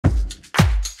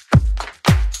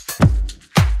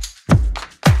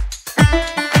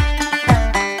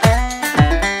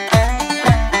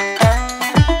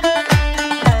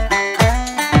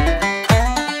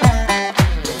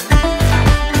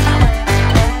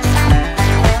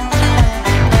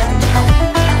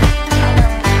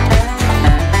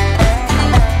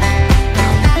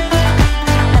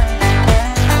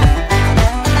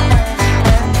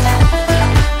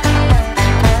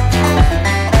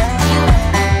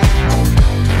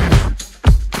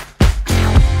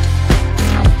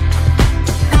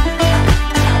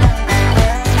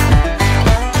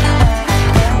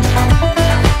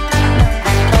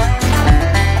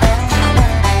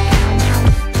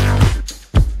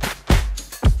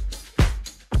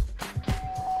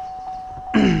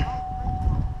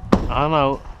I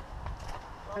know.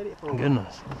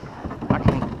 Goodness. I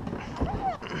can't.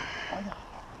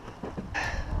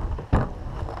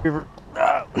 River.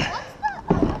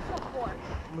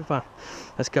 We're fine.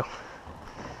 Let's go.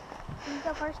 You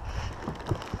go first.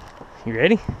 You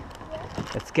ready? Yeah.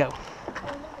 Let's go.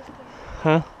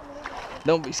 Huh?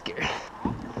 Don't be scared.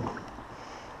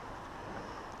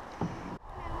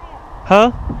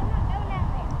 Huh?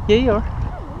 Yeah, you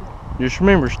are. Just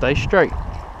remember, stay straight.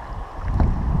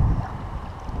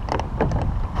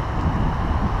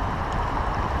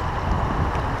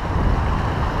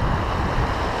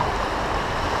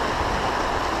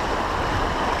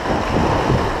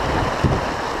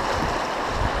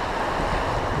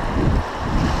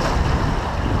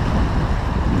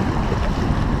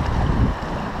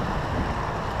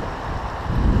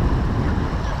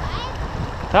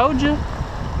 Told you.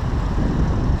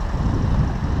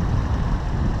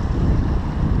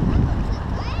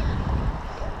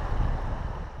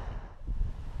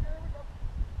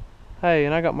 Hey,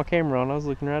 and I got my camera on. I was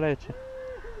looking right at you.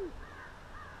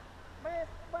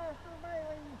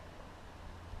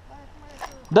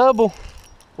 Double.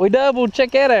 We doubled.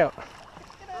 Check that out.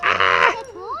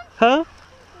 Huh?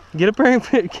 Get up there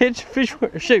and catch fish.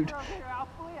 Shoot.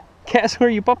 Cat's where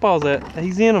your pawpaw's at.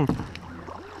 He's in them.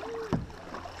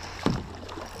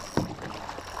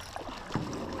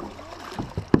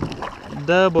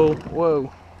 Double.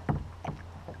 Whoa.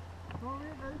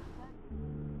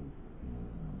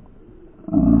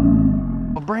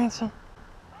 Oh, Branson.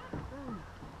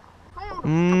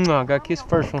 I gotta kiss the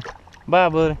first one. Bye,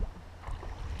 buddy.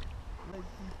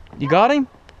 You got him?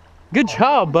 Good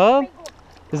job, bub.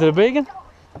 Is it a big one?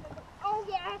 Oh,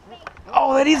 yeah, big.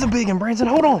 Oh, that is a big one, Branson.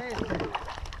 Hold on.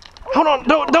 Hold on.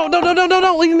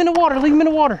 Don't. Leave him in the water. Leave him in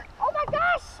the water. Oh, my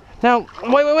gosh. Now,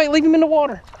 wait. Leave him in the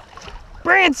water.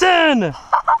 Branson!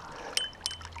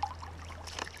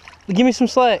 Give me some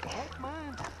slack. That's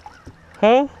mine.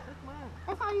 Huh? That's mine.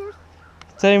 That's not yours.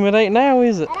 Tell him it ain't now,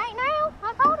 is it? It ain't now.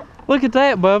 I caught it. Look at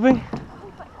that, Bubby. I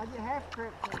get half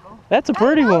credit for it, though. That's a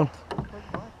pretty one.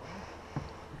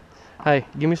 Hey,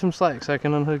 give me some slack so I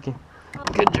can unhook him.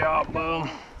 Good job, bub.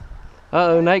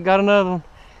 Uh-oh, Nate got another one.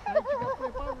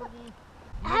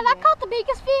 Have I caught the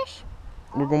biggest fish?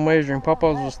 We're gonna measure him.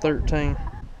 Pawpaw's was 13.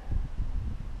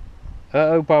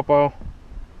 Uh-oh, Pawpaw.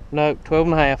 No, 12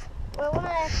 and a half. 12 and a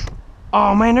half.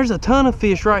 Oh man, there's a ton of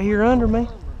fish right here under me.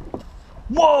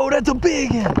 Whoa, that's a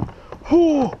big one.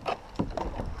 Whew.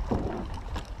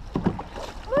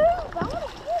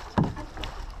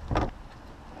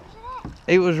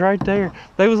 It was right there.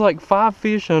 There was like 5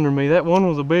 fish under me. That one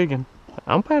was a big one.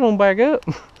 I'm paddling back up.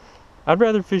 I'd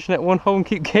rather fish in that one hole and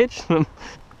keep catching them.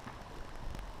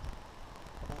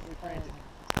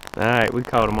 Alright, we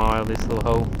caught them all out of this little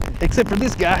hole. Except for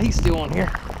this guy, he's still on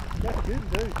here. That's good,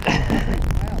 dude.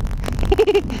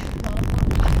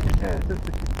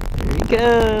 Here he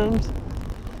comes.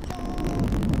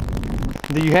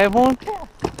 Do you have one?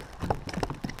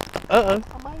 Uh-oh.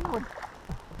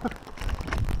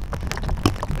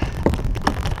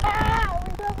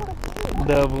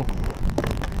 Double.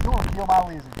 You're gonna kill my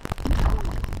lizard.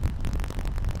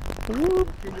 Whoop.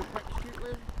 Can you shoot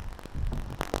lizard?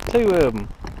 2 of them.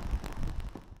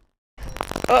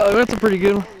 Uh-oh, that's a pretty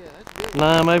good one. Oh, yeah, that's good.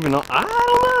 Nah, maybe not. I don't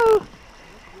know.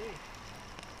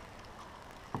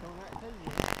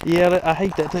 Yeah, I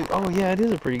hate that too. Oh yeah, it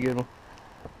is a pretty good one.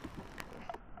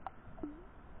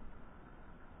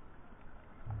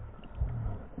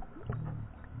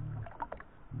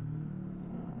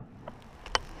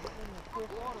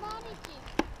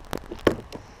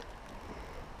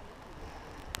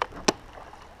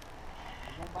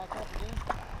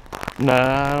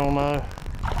 Nah, I don't know.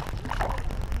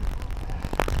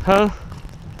 Huh?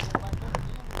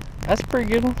 That's a pretty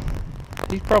good one.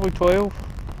 He's probably 12.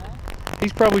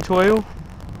 He's probably 12.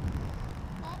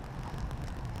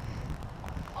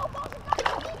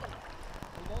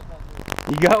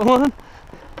 You got one?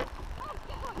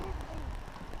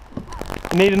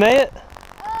 You need a net?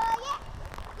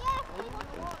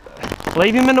 Yeah.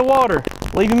 Leave him in the water.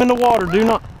 Leave him in the water. Do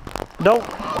not.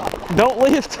 Don't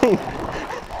lift him.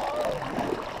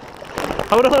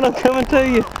 Hold on, I'm coming to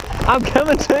you. I'm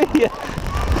coming to you.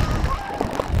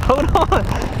 Hold on.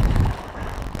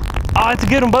 Oh, it's a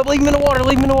good one, bub. Leave him in the water.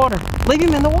 Leave him in the water. Leave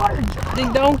him in the water,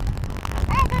 ding dong.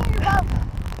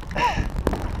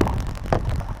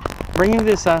 Bring him to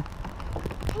this side.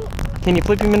 Can you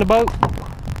flip him in the boat?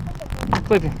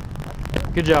 Flip him.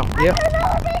 Good job. Yep.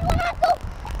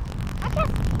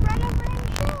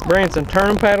 Branson,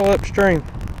 turn and paddle upstream.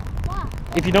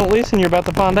 If you don't listen, you're about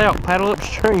to find out. Paddle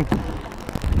upstream.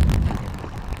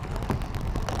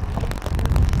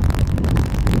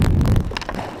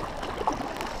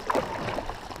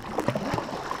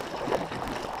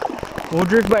 We'll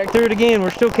drift back through it again.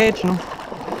 We're still catching them.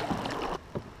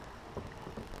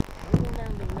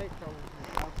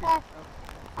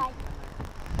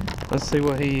 Let's see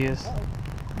what he is.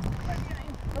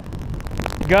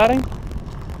 You got him?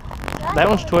 That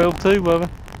one's 12 too, Bubba.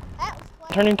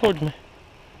 Turn him towards me.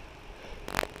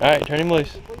 Alright, turn him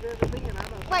loose.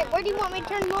 Wait, where do you want me to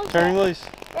turn him loose? Turn him loose.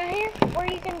 Right here?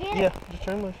 Where you can get it? Yeah, just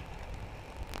turn him loose.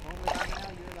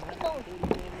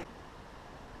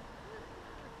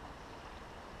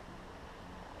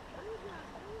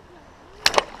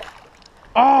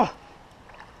 Oh!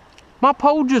 My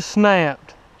pole just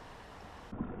snapped.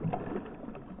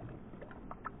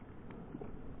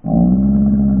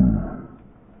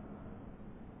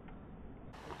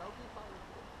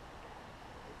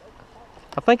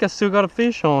 I think I still got a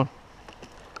fish on.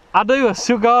 I do, I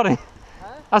still got him. Huh?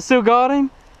 I still got him.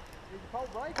 Did the pole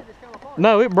break or just come apart?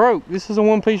 No, it broke. This is a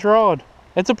one-piece rod.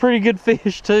 It's a pretty good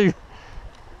fish too. You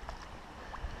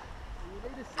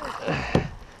need a system.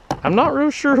 I'm not real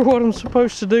sure what I'm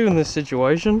supposed to do in this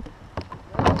situation.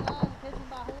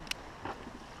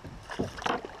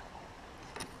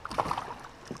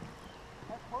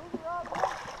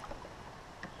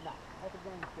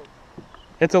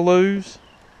 It's a lose.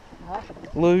 Huh?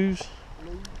 Lose.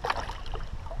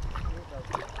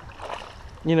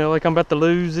 You know, like I'm about to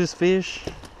lose this fish.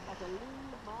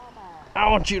 I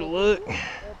want you to look.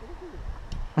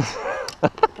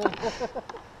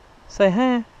 Say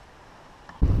hi.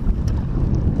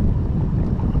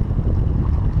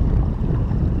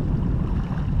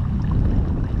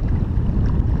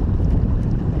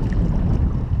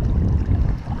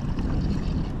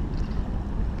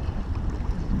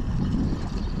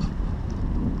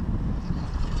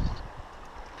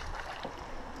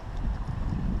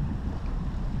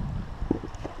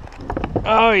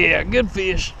 Oh yeah, good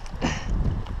fish.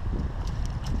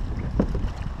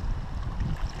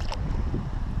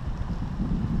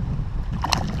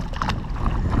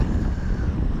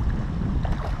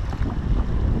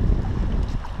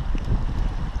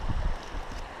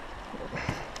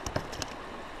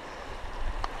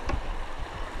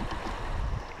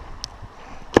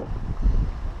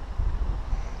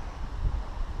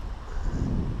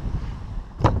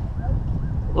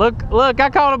 Look, I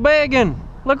caught a biggin.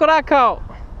 Look what I caught.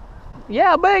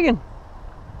 Yeah, a biggin.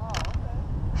 Oh, okay.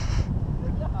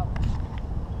 Good job.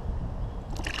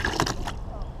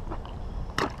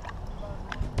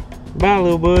 Bye,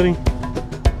 little buddy.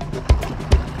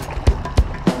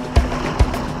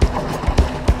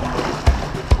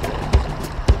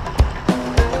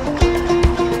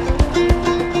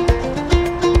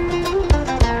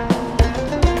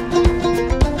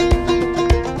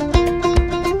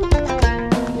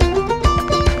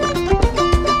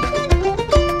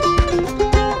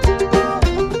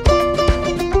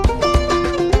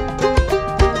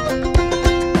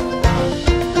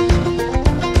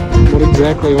 What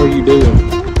exactly are you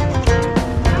doing?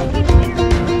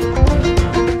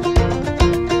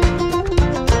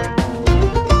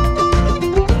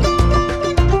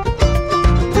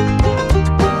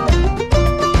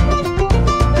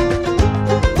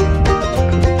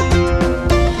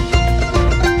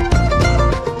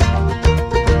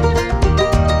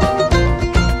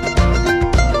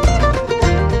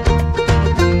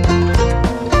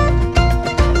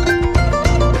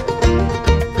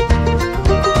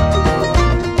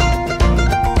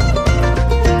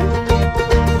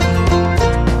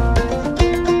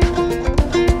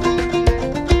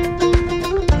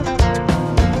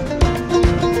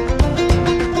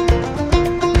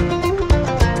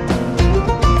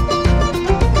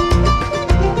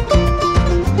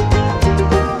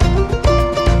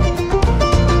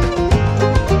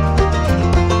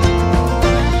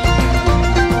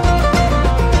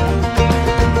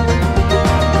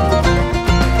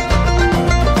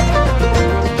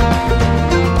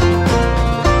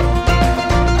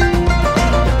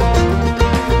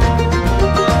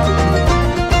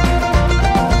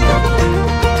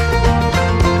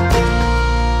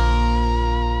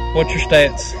 What's your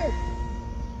stats?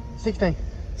 16.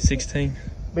 16.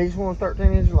 Biggest one's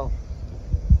 13 inches long.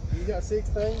 You got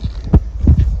 16?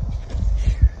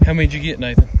 How many did you get,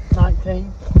 Nathan?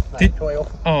 19. Did,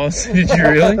 12. oh, did you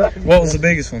really? What was the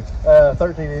biggest one?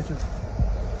 13 inches.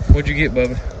 What'd you get,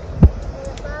 Bubba?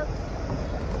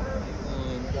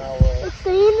 It's the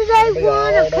end of day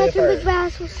one of catching big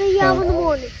bass. We'll see y'all in the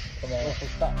morning. Come on, let's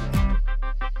stop.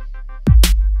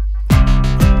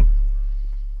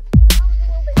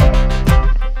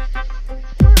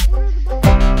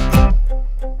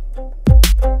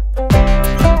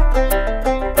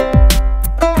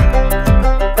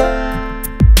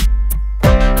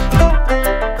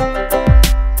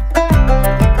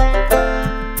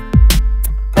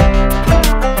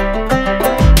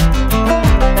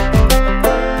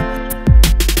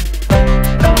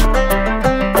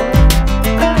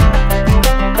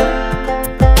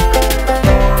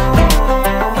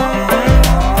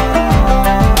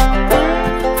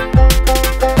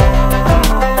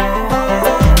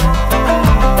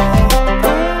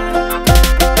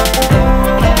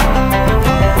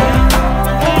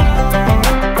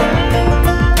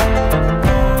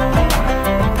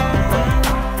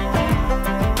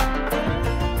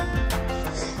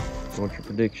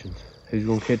 Who's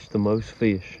gonna catch the most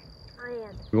fish? I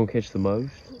am. You're gonna catch the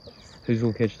most? Yes. Who's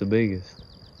gonna catch the biggest?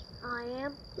 I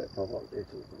am.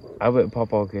 I bet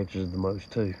Pawpaw catches the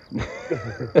most too.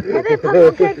 I bet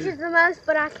Papa catches the most,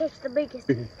 but I catch the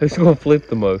biggest. Who's gonna flip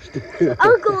the most?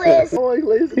 Uncle is. Always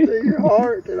listen to your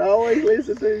heart and always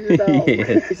listen to your dog.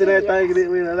 Yes. He said that thing and it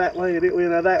went that way and it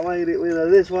went that way and it went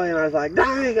this way and I was like,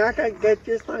 dang, I can't catch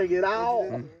this thing at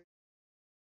all.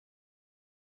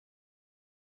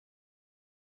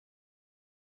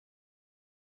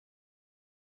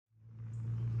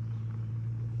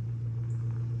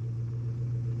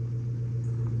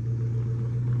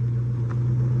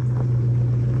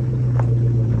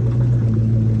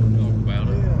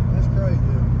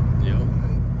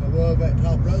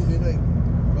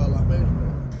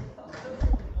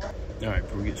 Alright,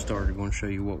 before we get started, I'm going to show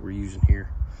you what we're using here.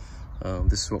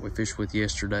 This is what we fished with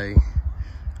yesterday.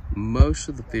 Most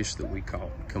of the fish that we caught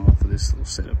come off of this little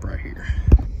setup right here.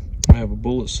 I have a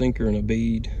bullet sinker and a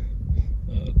bead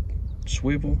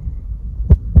swivel,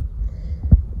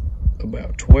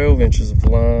 about 12 inches of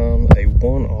line, a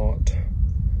 1/0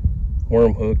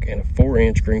 worm hook, and a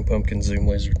 4-inch green pumpkin zoom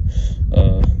lizard.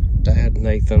 Dad,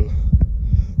 Nathan,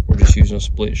 we're just using a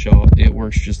split shot. It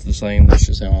works just the same. That's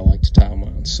just how I like to tie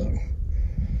mine. So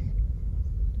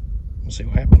we'll see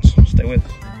what happens. Stay with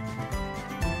us.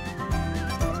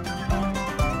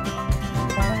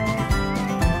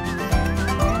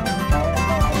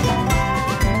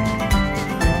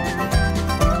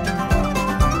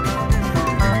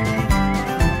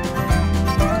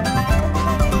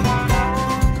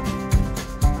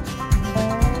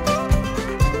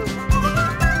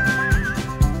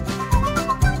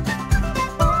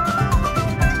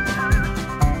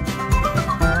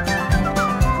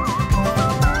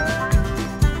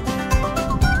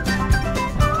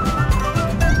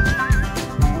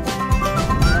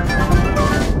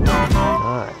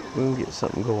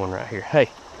 Something going right here.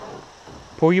 Hey,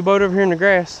 pull your boat over here in the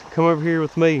grass. Come over here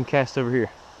with me and cast over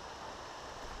here.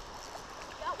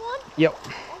 Got one? Yep.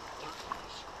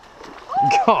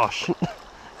 Gosh,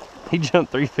 he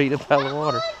jumped 3 feet up out of the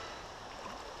water.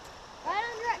 Right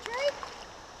under that tree?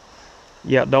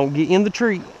 Yeah, don't get in the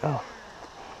tree. Oh.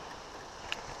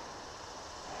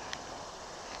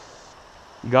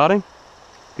 You got him?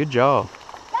 Good job.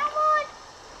 Got one.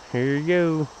 Here you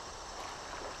go.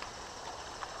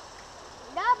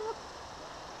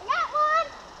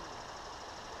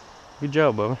 Good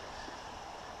job, Bubba.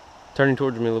 Turning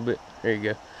towards me a little bit. There you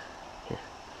go. Here.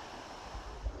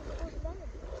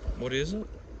 What is it? One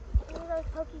of those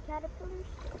pokey caterpillars.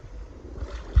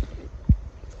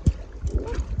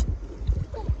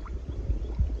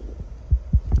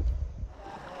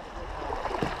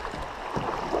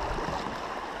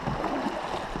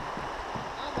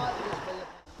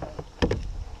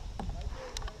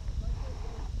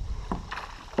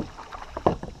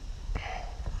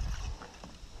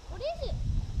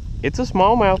 It's a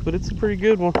smallmouth, but it's a pretty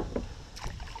good one.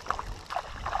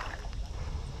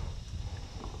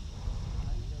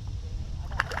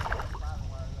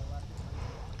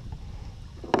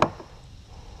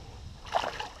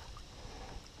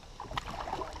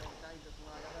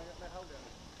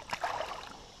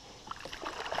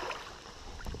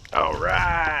 All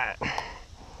right.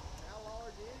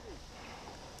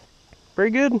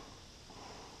 Pretty good.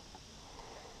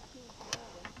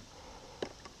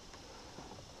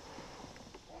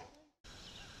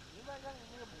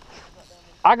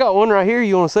 I got one right here.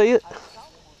 You want to see it?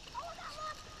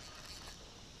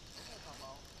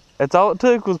 That's all it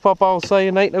took was Papa was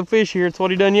saying ain't no fish here. It's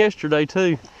what he done yesterday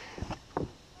too.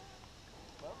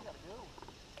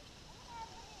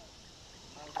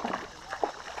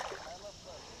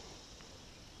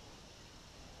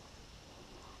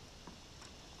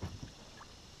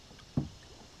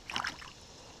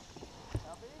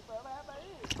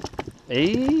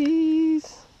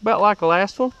 He's about like the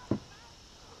last one.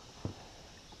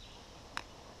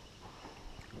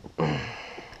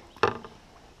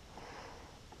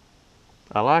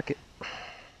 I like it.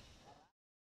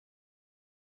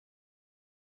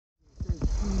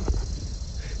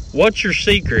 What's your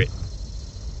secret?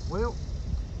 Well,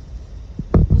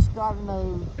 just gotta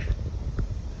know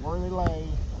where they lay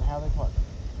and how they play.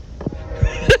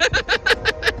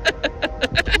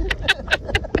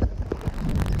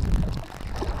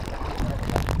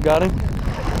 Got him?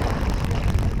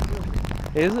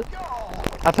 Is it?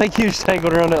 I think he was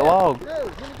tangled around that log. Joe, let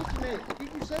me get your net. Did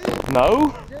you see it?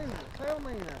 No? Jesus, tell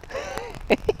me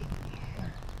now.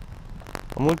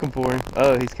 I'm looking for him.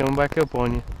 Oh, he's coming back up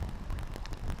on you.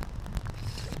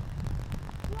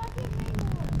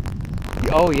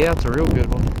 Oh yeah, it's a real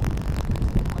good one.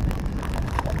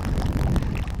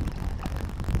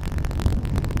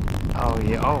 Oh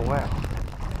yeah, oh wow.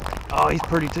 Oh, he's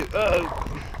pretty too. Oh!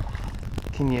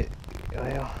 Can you,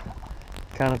 well,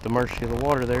 kind of at the mercy of the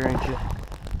water there, ain't you?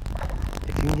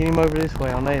 If you can get him over this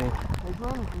way, I'll net him. He's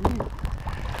running for you.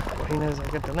 Well, he knows I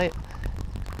got the net.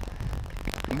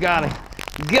 You got him.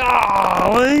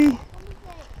 Golly!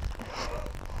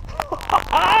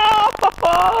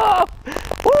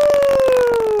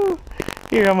 Woo!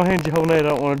 Here, I'm gonna hand you a whole net. I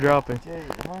don't want to drop him.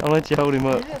 I'll let you hold him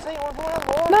up. You didn't see one going up,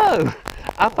 boy? No!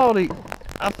 I thought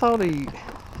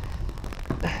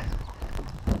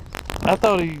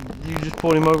you just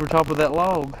pulled him over top of that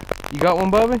log. You got one,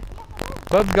 Bubby?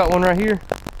 Bubby's got one right here.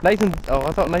 Nathan, oh,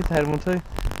 I thought Nathan had one too.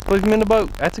 Put him in the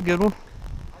boat. That's a good one.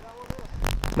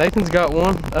 Nathan's got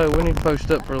one. Oh, we need to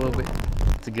post up for a little bit.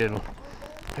 That's a good one.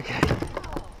 Okay.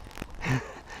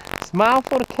 Smile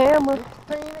for the camera.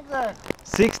 16 exactly.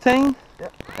 16?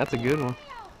 Yep. That's a good one.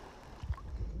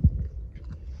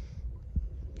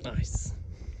 Nice.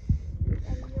 Are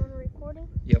you on recording?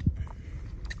 Yep.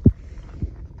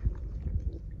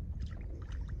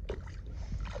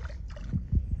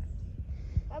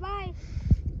 Bye-bye.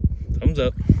 Thumbs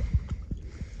up.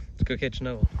 Let's go catch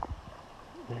Noah.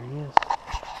 There he is.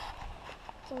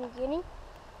 Can you get him?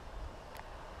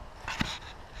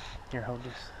 Here, hold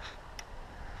this.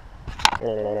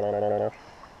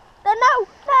 No!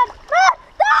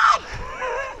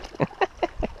 Dad!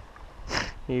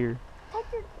 Here. Take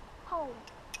your home.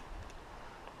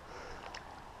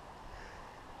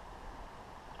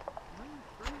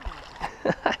 I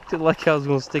acted like I was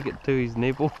gonna stick it to his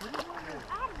nipple.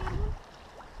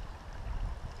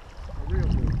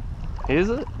 Is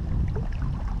it?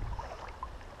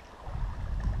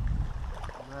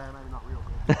 Nah, maybe not real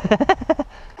good.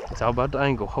 It's all about the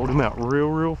angle. Hold him out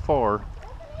real far.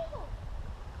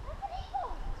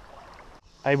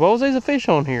 Hey, Bowles, there's a fish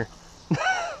on here.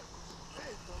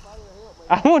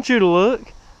 I want you to look.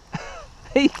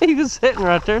 He was sitting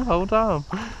right there the whole time.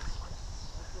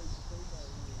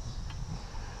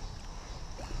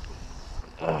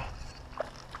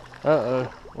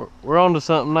 Uh-oh. We're on to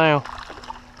something now.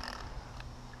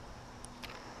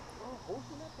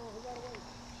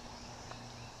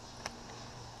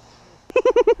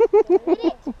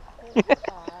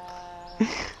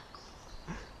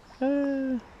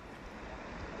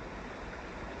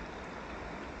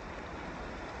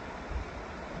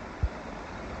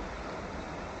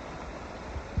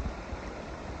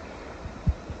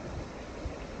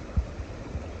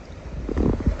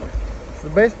 It's the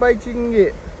best bait you can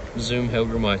get. Zoom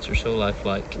Helgramites are so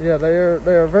lifelike. Yeah, they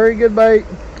are very good bait.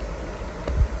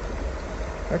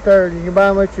 Right there, you can buy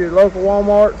them at your local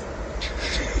Walmarts.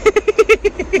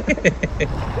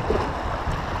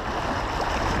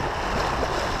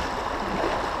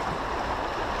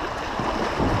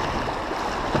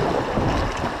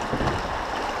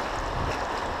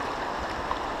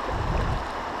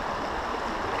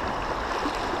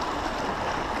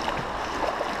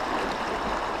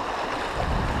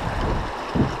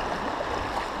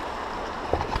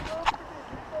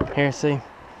 Here, see.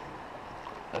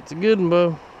 That's a good one,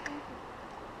 Bo.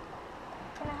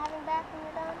 Can I have him back when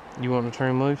you're done? You want to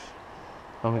turn him loose?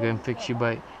 I'm gonna go and fix you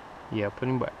bait. Yeah, put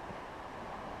him back.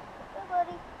 Hey,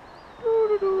 buddy.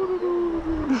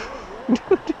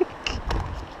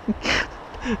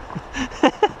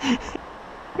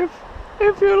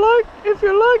 if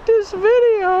you like this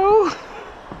video,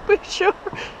 be sure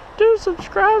to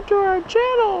subscribe to our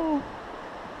channel.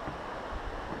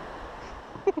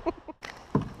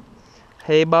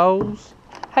 Hey, Bowles.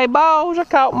 Hey, Bowles, I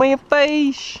caught me a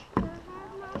fish.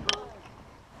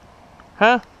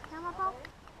 Huh?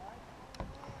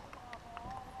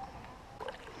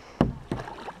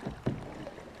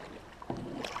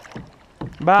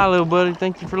 Bye, little buddy.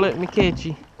 Thank you for letting me catch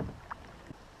you.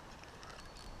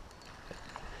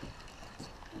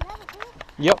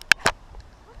 Yep.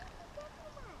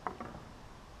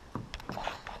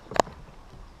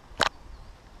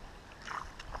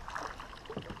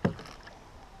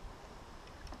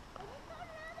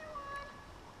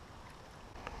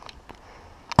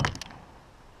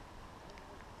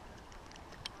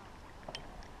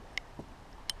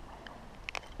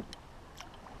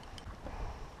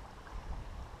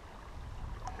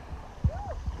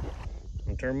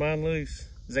 I'll turn mine loose.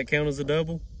 Does that count as a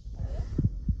double?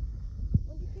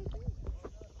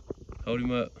 Hold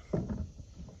him up.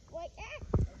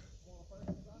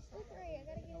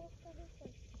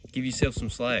 Give yourself some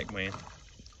slack, man.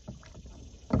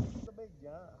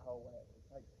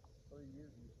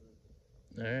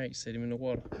 Alright, set him in the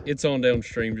water. It's on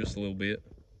downstream just a little bit.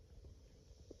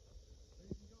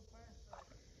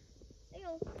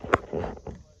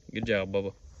 Good job,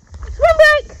 Bubba. Swim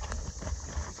break!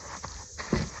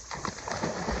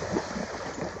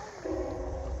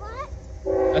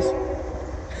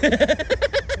 Free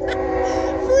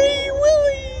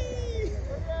Willy!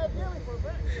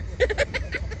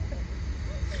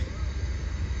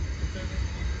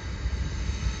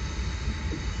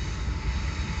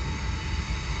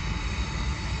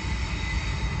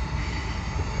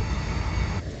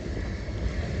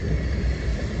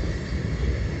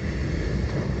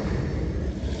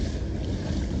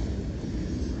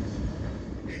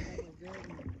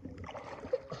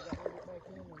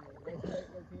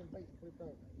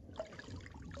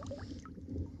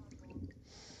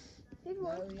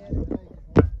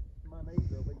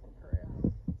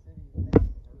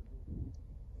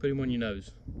 Put him on your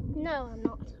nose. No, I'm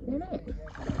not. Why not?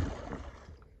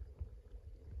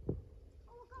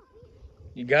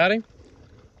 You got him?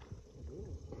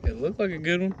 It looked like a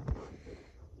good one.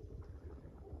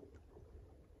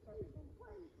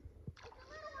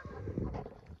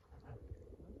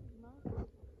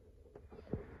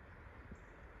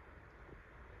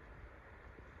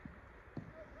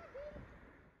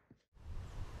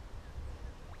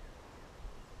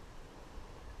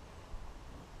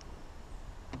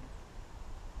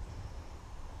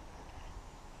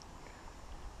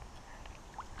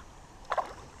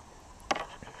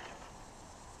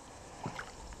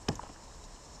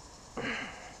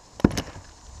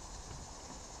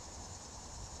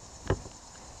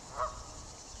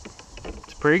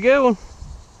 Pretty good one.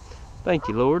 Thank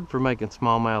you, Lord, for making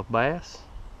smallmouth bass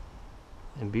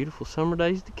and beautiful summer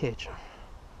days to catch them.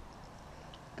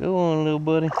 Go on, little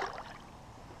buddy.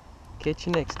 Catch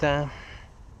you next time.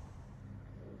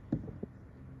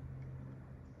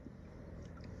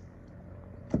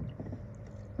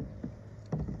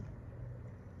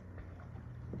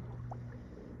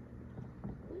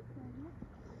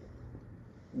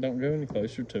 Don't go any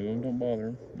closer to them. Don't bother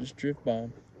them. Just drift by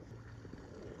them.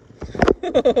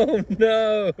 Oh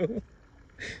no!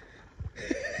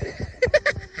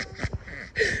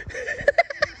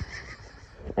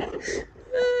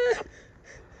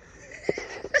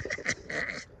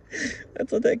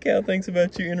 That's what that cow thinks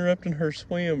about you interrupting her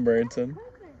swim, Branson.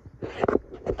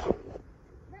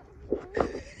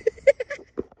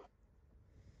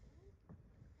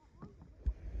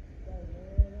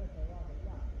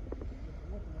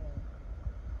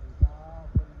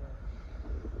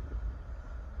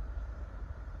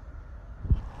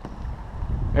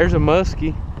 There's a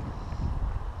muskie.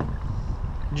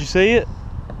 Did you see it?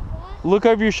 What? Look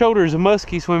over your shoulder. There's a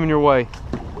muskie swimming your way.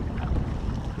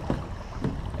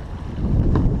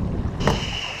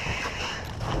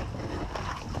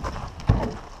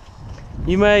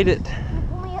 You made it.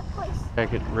 Pull me up, please. I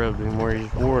could rub him where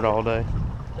he's wore it all day.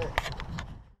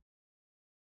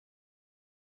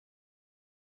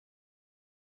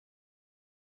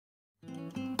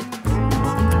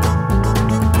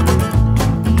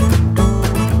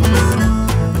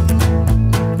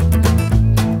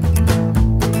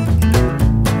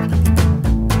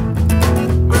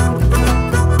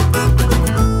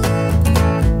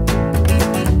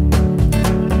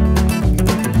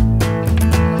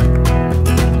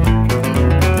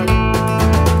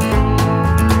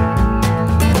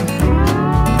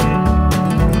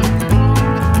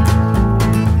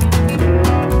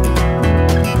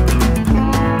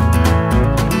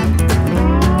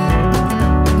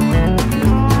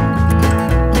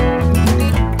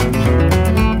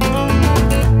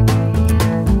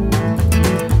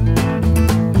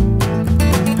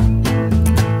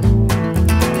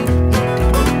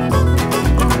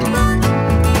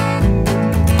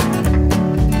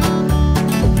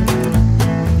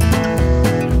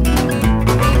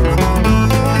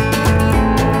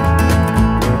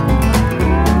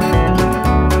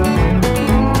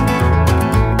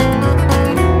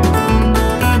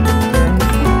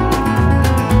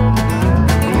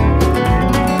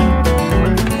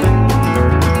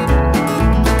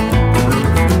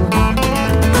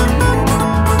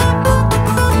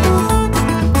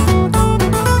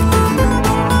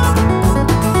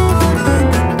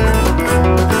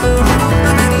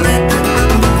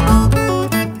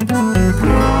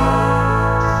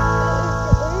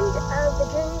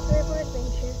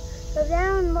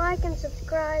 Like and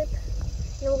subscribe,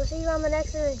 and we'll see you on the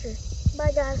next adventure.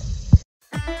 Bye,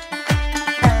 guys.